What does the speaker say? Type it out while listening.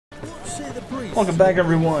Welcome back,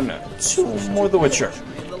 everyone, to more The Witcher.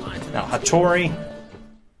 Now, Hattori.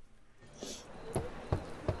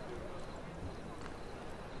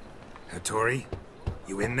 Hattori,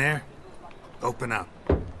 you in there? Open up.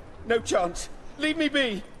 No chance. Leave me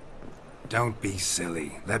be. Don't be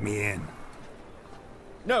silly. Let me in.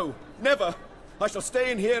 No, never. I shall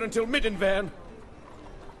stay in here until Middenvern.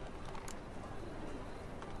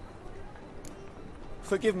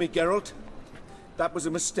 Forgive me, Geralt. That was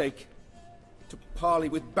a mistake. To parley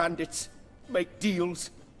with bandits, make deals.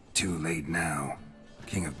 Too late now.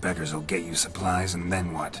 King of Beggars will get you supplies, and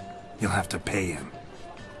then what? You'll have to pay him.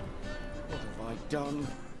 What have I done?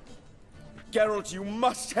 Geralt, you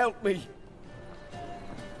must help me.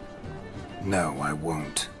 No, I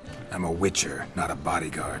won't. I'm a witcher, not a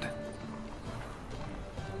bodyguard.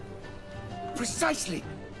 Precisely.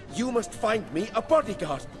 You must find me a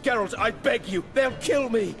bodyguard. Geralt, I beg you. They'll kill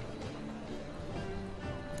me.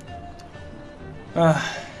 Got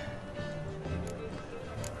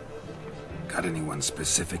anyone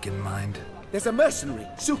specific in mind? There's a mercenary,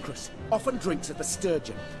 Sucrus. Often drinks at the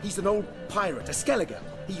Sturgeon. He's an old pirate, a Skelliger.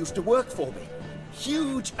 He used to work for me.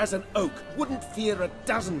 Huge as an oak. Wouldn't fear a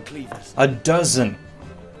dozen cleavers. A dozen.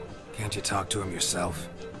 Can't you talk to him yourself?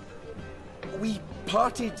 We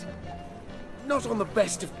parted... not on the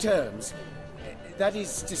best of terms. That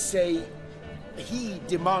is to say, he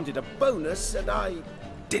demanded a bonus and I...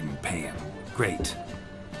 Didn't pay him. Great.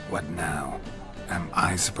 What now? Am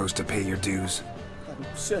I supposed to pay your dues? I'm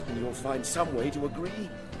certain you'll find some way to agree.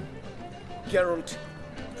 Geralt,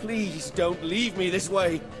 please don't leave me this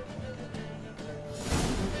way.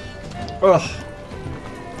 Ugh.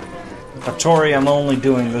 Hattori, I'm only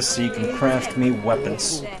doing this so you can craft me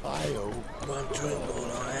weapons.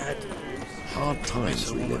 Hard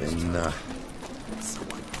times we live in,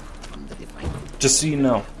 Just so you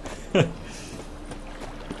know.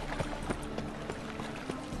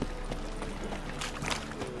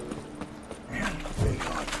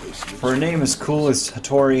 For a name as cool as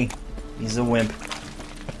Hattori, he's a wimp.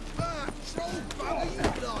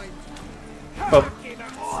 Oh.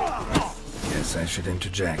 Guess I should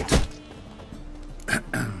interject.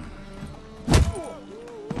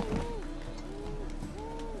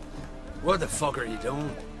 What the fuck are you doing?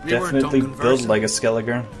 We Definitely weren't built like a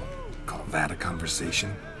Skelliger. Call that a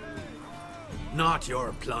conversation? Not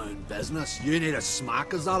your plowing business. You need a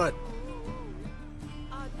smack, is that it?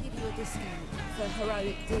 I'll give you a discount for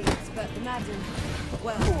heroic deeds, but imagine,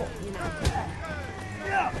 well, you know.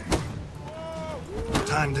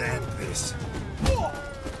 Time to end this.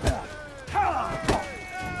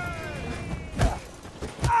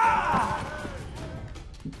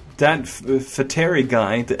 That Fateri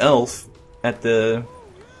guy, the elf, at the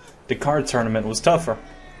card tournament was tougher.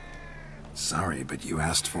 Sorry, but you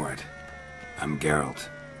asked for it. I'm Geralt.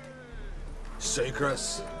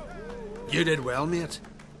 Sucrus, you did well, mate.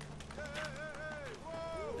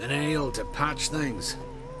 An ale to patch things.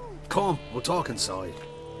 Come, we'll talk inside.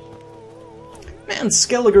 Man,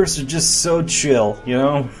 Skelligers are just so chill, you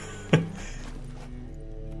know?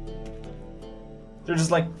 They're just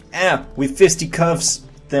like, we fisticuffs,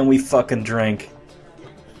 then we fucking drink.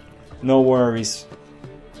 No worries.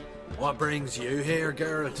 What brings you here,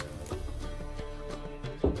 Geralt?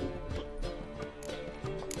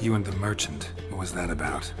 You and the merchant, what was that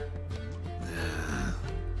about?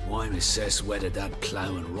 Why my sis wedded that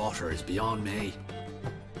ploughing rotter is beyond me.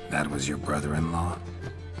 That was your brother-in-law?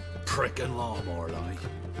 Prick-in-law, more like.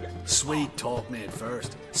 Sweet talk me at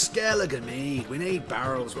first. Skellig and me, we need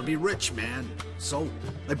barrels, we'll be rich men. So,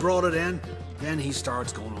 I brought it in. Then he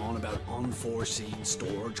starts going on about unforeseen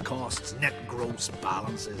storage costs, net gross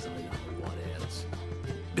balances, and I don't know what else.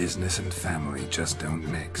 Business and family just don't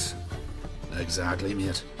mix. Exactly,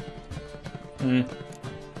 mate.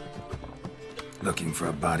 Looking for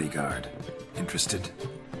a bodyguard. Interested?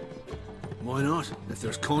 Why not, if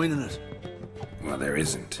there's coin in it? Well, there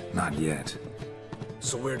isn't. Not yet.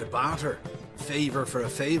 So we're to barter. Favor for a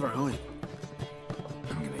favor, aye?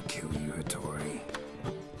 I'm gonna kill you, Hattori.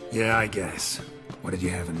 Yeah, I guess. What did you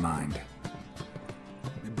have in mind?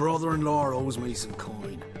 My brother-in-law owes me some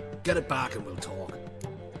coin. Get it back and we'll talk.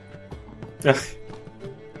 Ugh.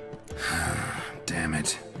 Damn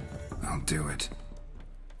it. I'll do it.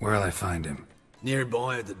 Where'll I find him?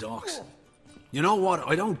 Nearby at the docks. You know what?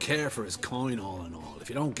 I don't care for his coin all in all. If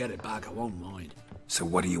you don't get it back, I won't mind. So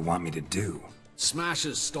what do you want me to do? Smash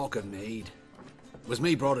his stock of mead. Was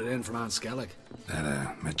me brought it in from Aunt Skellig. That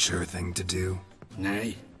a mature thing to do?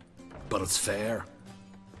 Nay, but it's fair.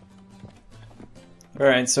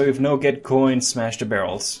 Alright, so if no get coin, smash the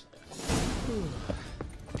barrels.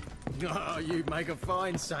 Oh, you make a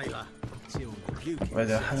fine sailor. Wait,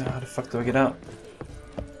 how the fuck do I get out?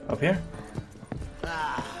 Up here?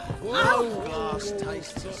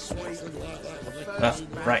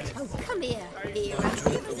 Right. Oh, come here, hero.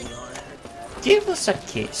 Give us a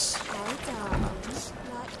kiss.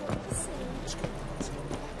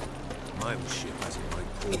 My old ship hasn't made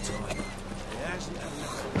port either. It hasn't.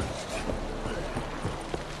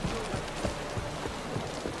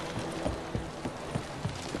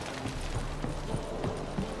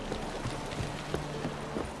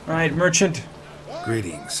 Right, merchant.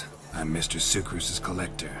 Greetings. I'm Mr. Sucrus's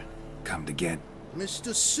collector. Come to get...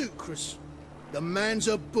 Mr. Sucrus, the man's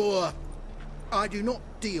a boor. I do not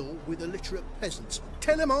deal with illiterate peasants.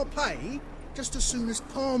 Tell him I'll pay just as soon as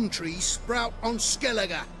palm trees sprout on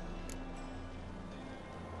Skellige.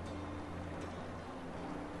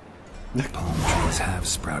 Palm trees have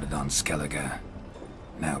sprouted on Skellige.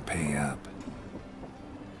 Now pay up.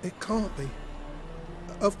 It can't be.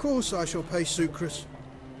 Of course I shall pay Sucrus.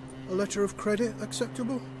 A letter of credit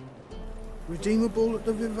acceptable? Redeemable at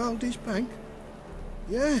the Vivaldi's bank?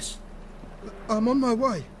 Yes. I'm on my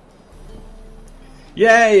way.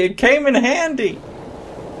 Yay, it came in handy!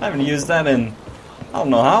 I haven't used that in I don't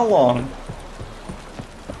know how long.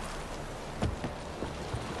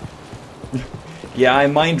 Yeah, I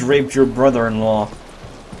mind raped your brother-in-law.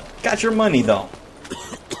 Got your money though.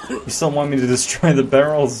 You still want me to destroy the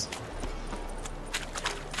barrels?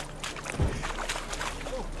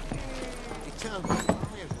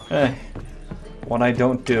 Eh, what I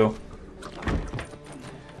don't do.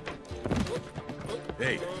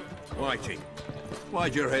 Hey, Whitey.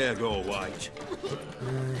 Why'd your hair go white?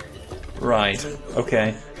 Right,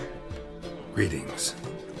 okay. Greetings.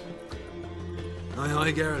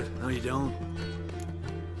 Hi, Geralt. How you doing?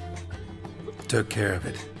 Took care of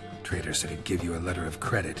it. Trader said he'd give you a letter of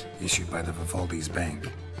credit issued by the Vivaldi's bank.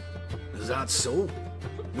 Is that so?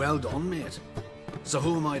 Well done, mate. So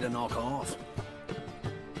who am I to knock off?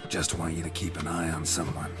 Just want you to keep an eye on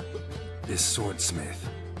someone. This swordsmith.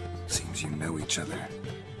 Seems you know each other.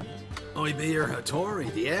 I be your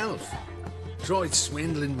Hattori, the elf. Tried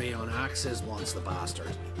swindling me on axes once, the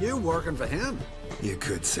bastard. You working for him? You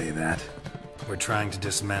could say that. We're trying to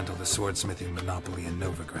dismantle the swordsmithing monopoly in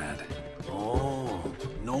Novigrad. Oh,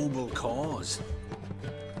 noble cause.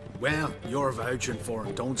 Well, you're vouching for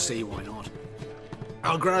it. Don't see why not.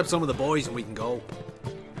 I'll grab some of the boys and we can go.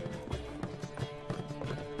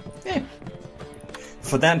 Yeah.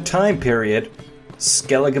 For that time period,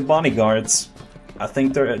 Skellige bodyguards, I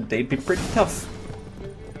think they'd be pretty tough.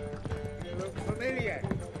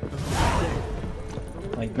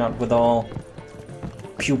 Like, not with all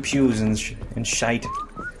pew-pews and shite.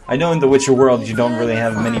 I know in the Witcher world you don't really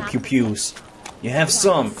have many pew-pews. You have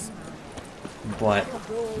some, but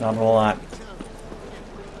not a lot.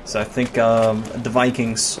 So I think the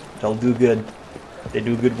Vikings, they'll do good. They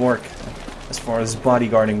do good work as far as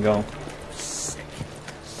bodyguarding go.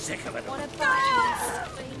 Sick of it. What about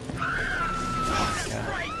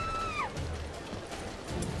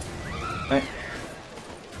Right.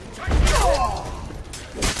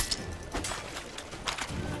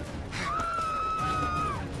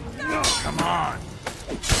 Come on!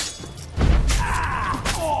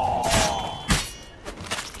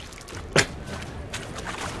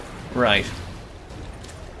 Right.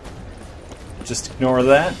 Just ignore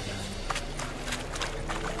that.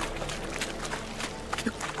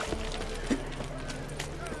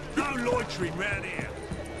 No loitering round here.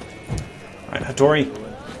 Alright,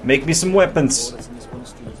 Hattori, make me some weapons.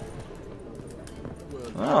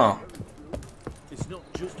 Oh. It's not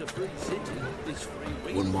just a free city, it's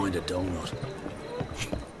free. Wouldn't mind a donut.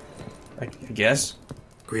 I guess.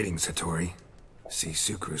 Greetings, Hattori. See,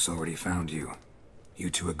 Sucrus already found you. You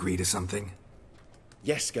two agree to something?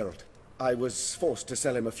 Yes, Geralt. I was forced to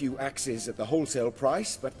sell him a few axes at the wholesale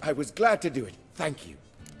price, but I was glad to do it. Thank you.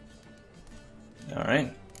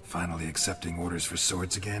 Alright. Finally accepting orders for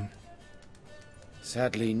swords again?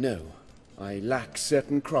 Sadly, no. I lack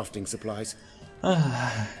certain crafting supplies.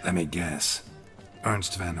 Let me guess.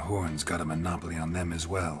 Ernst van Horn's got a monopoly on them as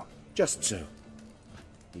well. Just so.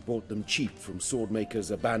 He bought them cheap from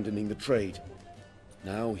swordmakers abandoning the trade.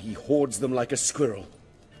 Now he hoards them like a squirrel.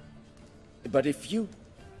 But if you...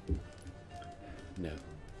 No.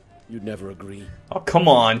 You'd never agree. Oh, come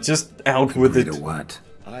on, just out with Agree it. to what?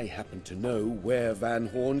 I happen to know where Van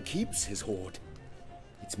Horn keeps his hoard.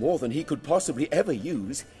 It's more than he could possibly ever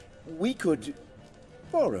use. We could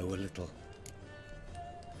borrow a little.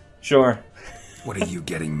 Sure. What are you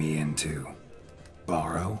getting me into?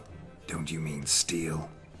 Borrow? Don't you mean steal?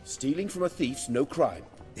 Stealing from a thief's no crime.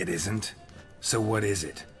 It isn't? So what is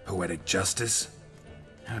it? Poetic justice?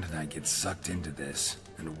 How did I get sucked into this?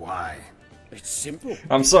 And why? It's simple.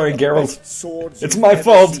 I'm sorry, Geralt. Best swords It's you've my ever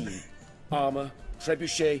fault. seen. Armor,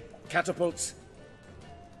 trebuchet, catapults.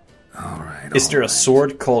 All right. Is there all a right.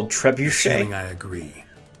 sword called Assuming trebuchet? I agree.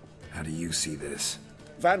 How do you see this?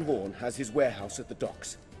 Van Horn has his warehouse at the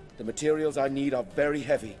docks. The materials I need are very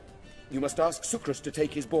heavy. You must ask Sucrus to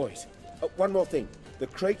take his boys. One more thing. The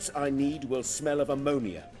crates I need will smell of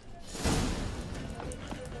ammonia.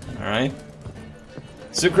 Alright.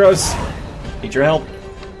 Sucrose, need your help.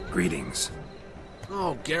 Greetings.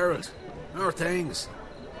 Oh, Geralt. How are things?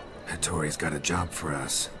 Hattori's got a job for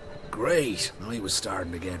us. Great. I was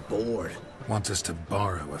starting to get bored. Wants us to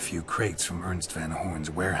borrow a few crates from Ernst Van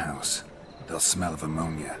Horn's warehouse. They'll smell of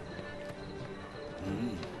ammonia.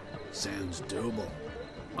 Sounds doable.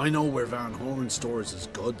 I know where Van Horn stores his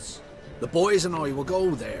goods. The boys and I will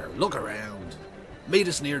go there, look around. Meet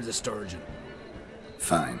us near the Sturgeon.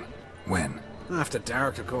 Fine. When? After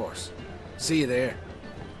dark, of course. See you there.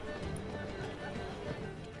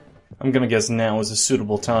 I'm gonna guess now is a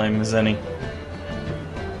suitable time as any.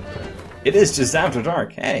 It is just after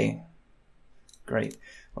dark. Hey. Great.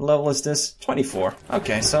 What level is this? 24.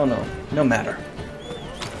 Okay, so no matter.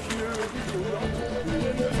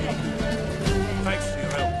 Thanks for your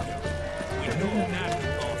help, Gil. We know that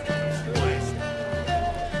west.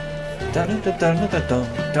 Dun, dun, dun, dun, dun,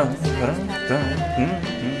 dun, dun, dun.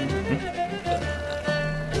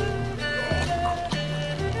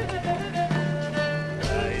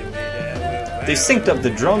 They synced up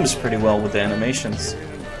the drums pretty well with the animations.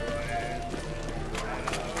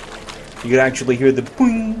 You could actually hear the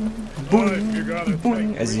boing, boing,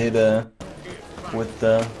 boing as you hit with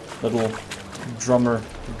the little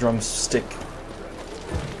drumstick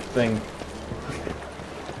thing.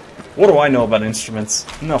 What do I know about instruments?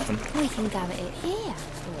 Nothing. We can go at it here,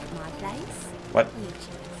 or at my place. What? You choose.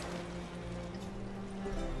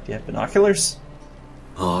 Do you have binoculars?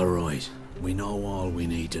 Alright. We know all we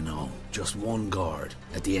need to know. Just one guard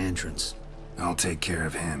at the entrance. I'll take care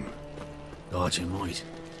of him. Thought you might.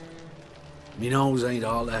 Me nose ain't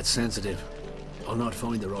all that sensitive. I'll not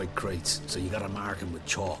find the right crates, so you gotta mark 'em with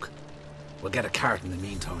chalk. We'll get a cart in the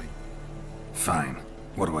meantime. Fine.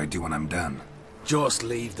 What do I do when I'm done? Just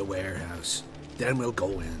leave the warehouse. Then we'll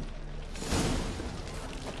go in.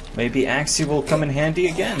 Maybe Axie will come in handy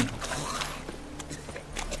again.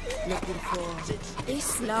 Looking for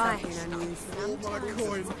this life. All my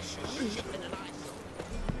coin.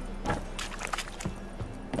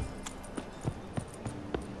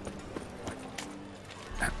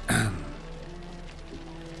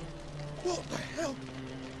 What the hell?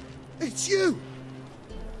 It's you!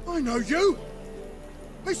 I know you!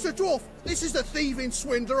 Mr. Dwarf, this is the thieving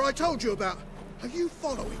swindler I told you about. Are you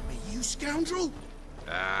following me, you scoundrel?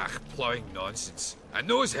 Ah, ploughing nonsense. I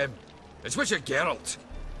knows him. It's Witcher Geralt.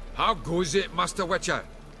 How goes it, Master Witcher?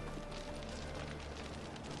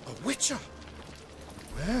 A witcher?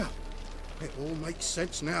 Well, it all makes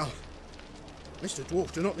sense now. Mr.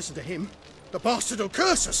 Dwarf, do not listen to him. The bastard will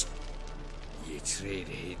curse us. Ye trade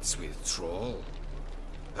hates with troll.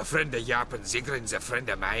 A friend of Yap and Zigrin's a friend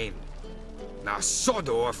of mine. Now sod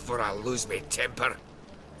off or I'll lose my temper.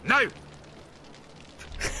 Now!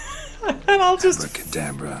 And I'll just...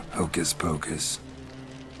 Abracadabra, hocus pocus.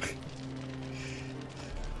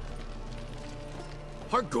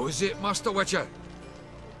 How goes it, Master Witcher?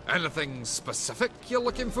 Anything specific you're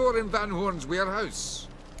looking for in Van Horn's warehouse?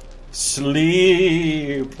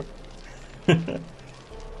 Sleep.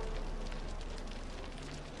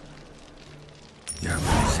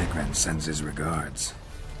 Yarman Zigrin sends his regards.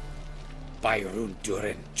 By your own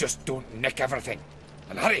Durin, just don't nick everything.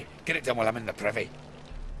 And hurry, get it done while I'm in the privy.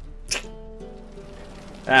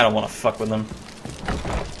 I don't want to fuck with them.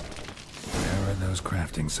 Where are those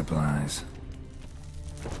crafting supplies?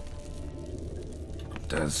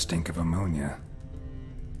 Does stink of ammonia.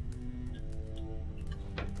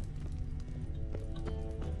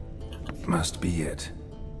 Must be it.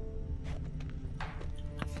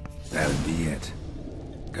 That'd be it.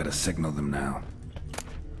 Gotta signal them now.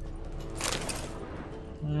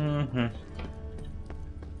 Mm-hmm.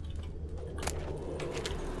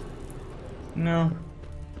 No.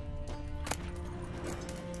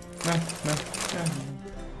 No.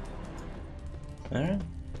 Alright.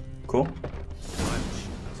 Cool.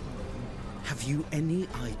 Have you any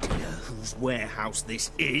idea whose warehouse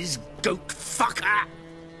this is, goat fucker?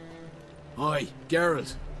 Aye,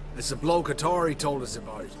 Geralt. It's the bloke Hattori told us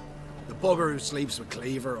about. The bugger who sleeps with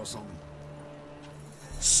Cleaver or something.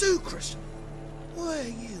 Sucrus, why are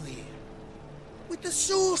you here? With the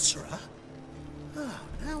sorcerer? Ah,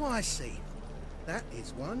 now I see. That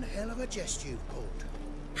is one hell of a jest you've pulled.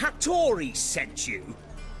 Hattori sent you?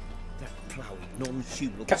 That plouging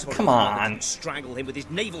non-human will Come on. strangle him with his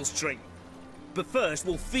navel string. But first,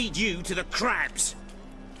 we'll feed you to the crabs.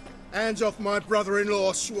 Hands off my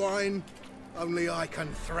brother-in-law, swine. Only I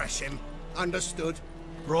can thrash him. Understood?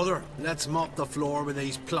 Brother, let's mop the floor with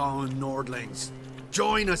these plowing Nordlings.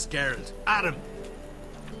 Join us, Geralt. Adam.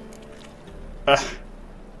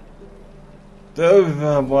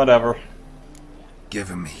 Whatever. Give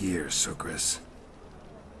him here, Sucrus.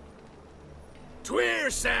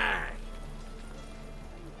 Tweerside!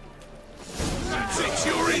 That's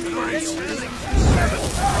your increase!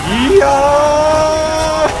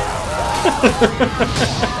 Yeah!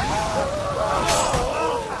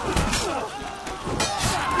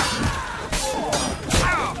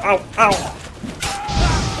 Ow, ow!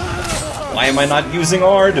 Why am I not using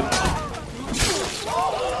Ard?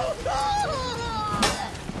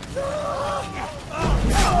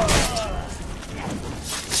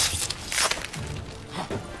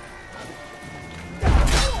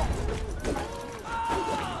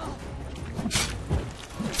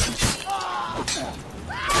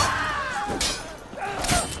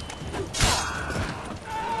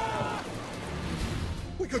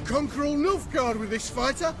 We could conquer all Nilfgaard with this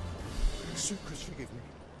fighter. Sucrus, forgive me.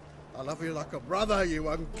 I love you like a brother, you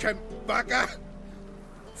unkempt bugger.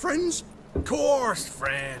 Friends? Course,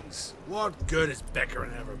 friends. What good has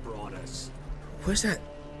Beckerin ever brought us? Where's that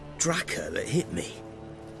Draka that hit me?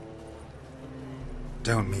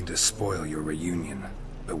 Don't mean to spoil your reunion,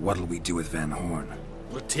 but what'll we do with Van Horn?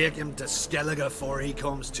 We'll take him to Skellige before he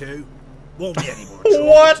comes too. Won't be any more trouble.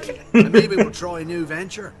 What? And maybe we'll try a new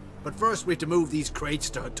venture. But first we have to move these crates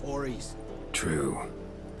to Hattori's. True.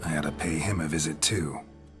 I ought to pay him a visit too.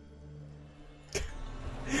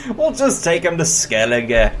 We'll just take him to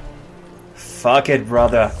Skellige. Fuck it,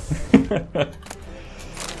 brother.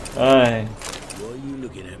 Aye. Why are you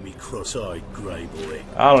looking at me cross-eyed, grey boy?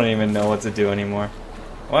 I don't even know what to do anymore.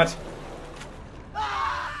 What?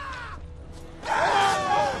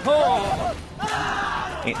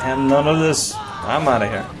 Ain't having none of this. I'm out of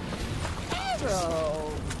here.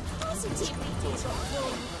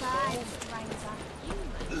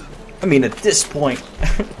 I mean, at this point,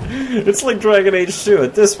 it's like Dragon Age 2.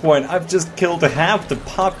 At this point, I've just killed half the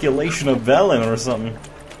population of Velen or something.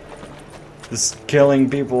 Just killing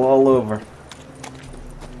people all over.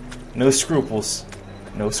 No scruples.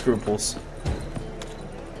 No scruples.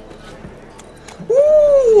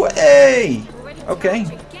 Woo! Hey! Okay.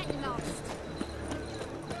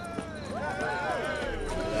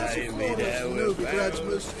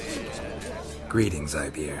 Greetings,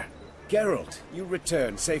 Ibeer. Geralt, you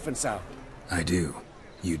return safe and sound. I do.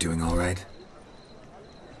 You doing all right?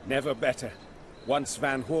 Never better. Once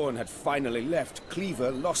Van Horn had finally left,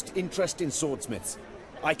 Cleaver lost interest in swordsmiths.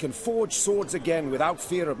 I can forge swords again without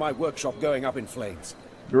fear of my workshop going up in flames.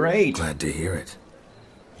 Great. Glad to hear it.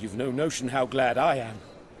 You've no notion how glad I am.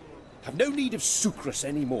 Have no need of Sucrus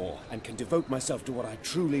anymore, and can devote myself to what I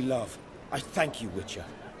truly love. I thank you, Witcher.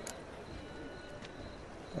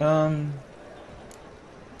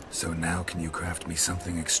 So now can you craft me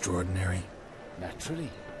something extraordinary? Naturally.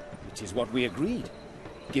 Which is what we agreed.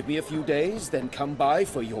 Give me a few days, then come by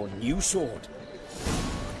for your new sword.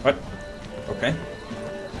 What? Okay.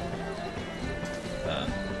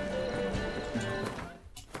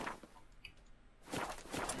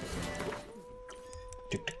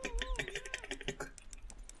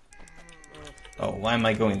 Oh, why am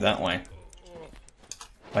I going that way?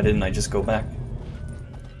 Why didn't I just go back?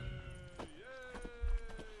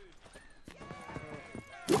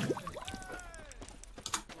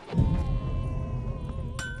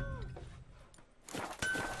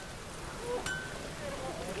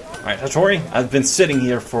 Alright, Hattori, I've been sitting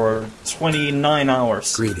here for 29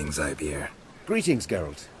 hours. Greetings, Ibeer. Greetings,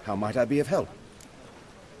 Geralt. How might I be of help?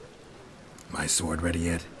 My sword ready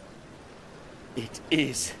yet? It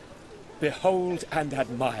is. Behold and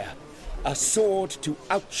admire. A sword to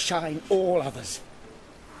outshine all others.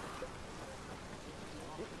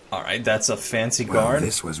 Alright, that's a fancy Well, guard.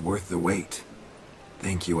 this was worth the wait.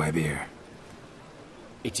 Thank you, Ibeer.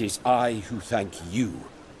 It is I who thank you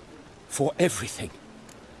for everything.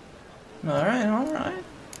 Alright, alright.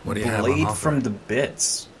 What do you have on Blade offer? from the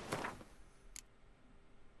bits.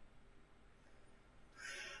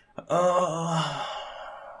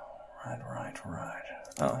 Right.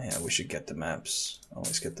 Oh yeah, we should get the maps.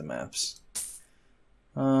 Always get the maps.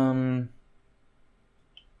 Well,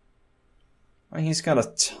 he's got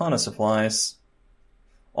a ton of supplies.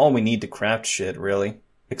 All we need to craft shit, really.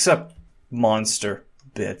 Except monster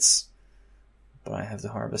bits. But I have to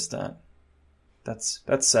harvest that. That's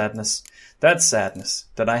sadness. That's sadness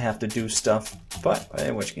that I have to do stuff. But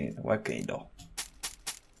what can you do?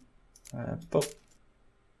 Pop.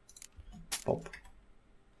 Pop.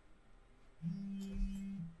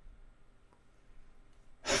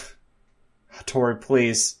 Hattori,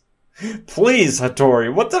 please. Please,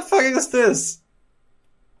 Hattori, what the fuck is this?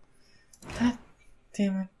 God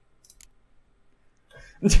damn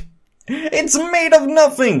it. It's made of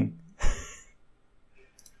nothing!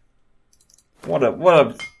 What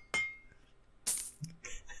a...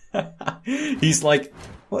 He's like,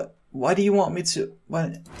 what? Why do you want me to...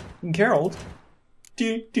 What? Geralt?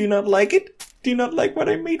 Do you not like it? Do you not like what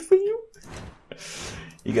I made for you?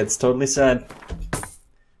 He gets totally sad.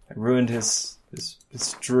 I ruined his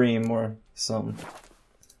dream or something.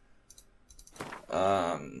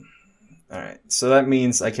 Alright, so that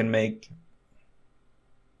means I can make...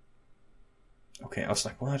 Okay, I was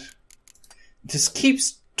like, what? It just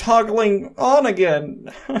keeps toggling on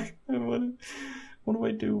again. What do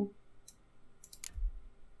I do?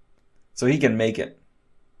 So he can make it.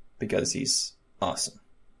 Because he's awesome.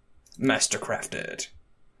 Mastercrafted.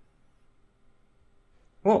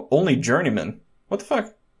 Oh, only journeyman. What the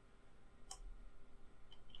fuck?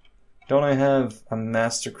 Don't I have a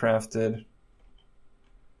mastercrafted?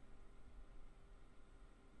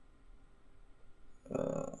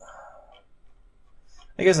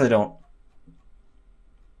 I guess I don't.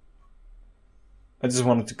 I just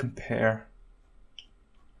wanted to compare.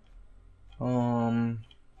 Do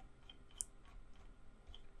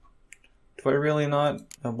I really not?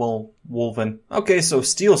 Well, woven. Okay, so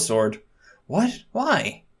steel sword. What?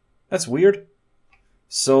 Why? That's weird.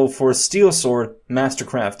 So for steel sword,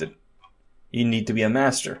 mastercrafted. You need to be a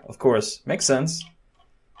master, of course. Makes sense.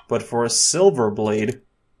 But for a silver blade,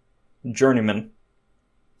 journeyman.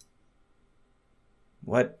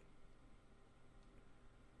 What?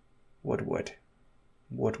 What?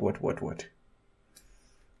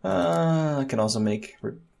 I can also make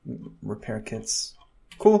repair kits.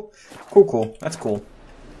 Cool. That's cool.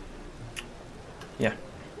 Yeah.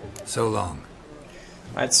 So long.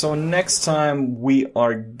 Alright, so next time we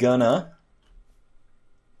are gonna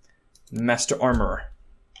Master Armorer.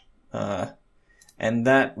 And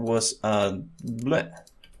that was bleh.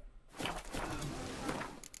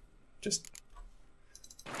 Just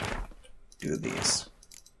do these.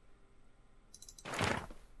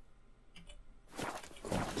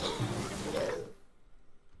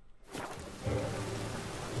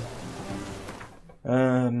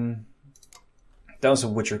 That was a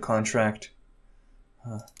Witcher contract.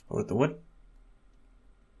 What the wood?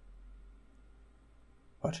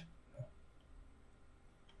 What?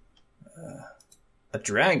 A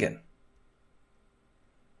dragon.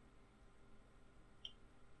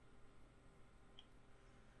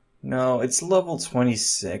 No, it's level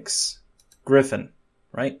 26. Griffin,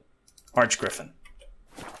 right? Archgriffin.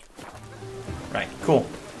 Right, cool.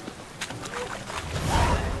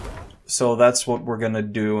 So that's what we're gonna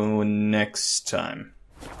do next time.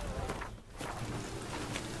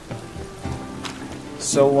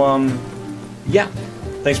 So, yeah.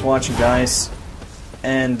 Thanks for watching, guys.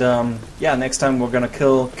 And, yeah, next time we're gonna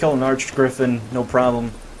kill an Archgriffin, no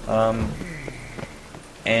problem.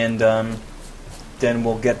 Then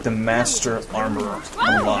we'll get the Master Armorer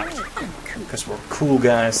unlocked. Because we're cool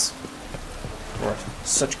guys. We're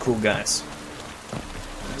such cool guys.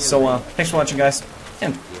 So, thanks for watching, guys.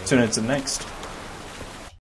 And tune in to the next.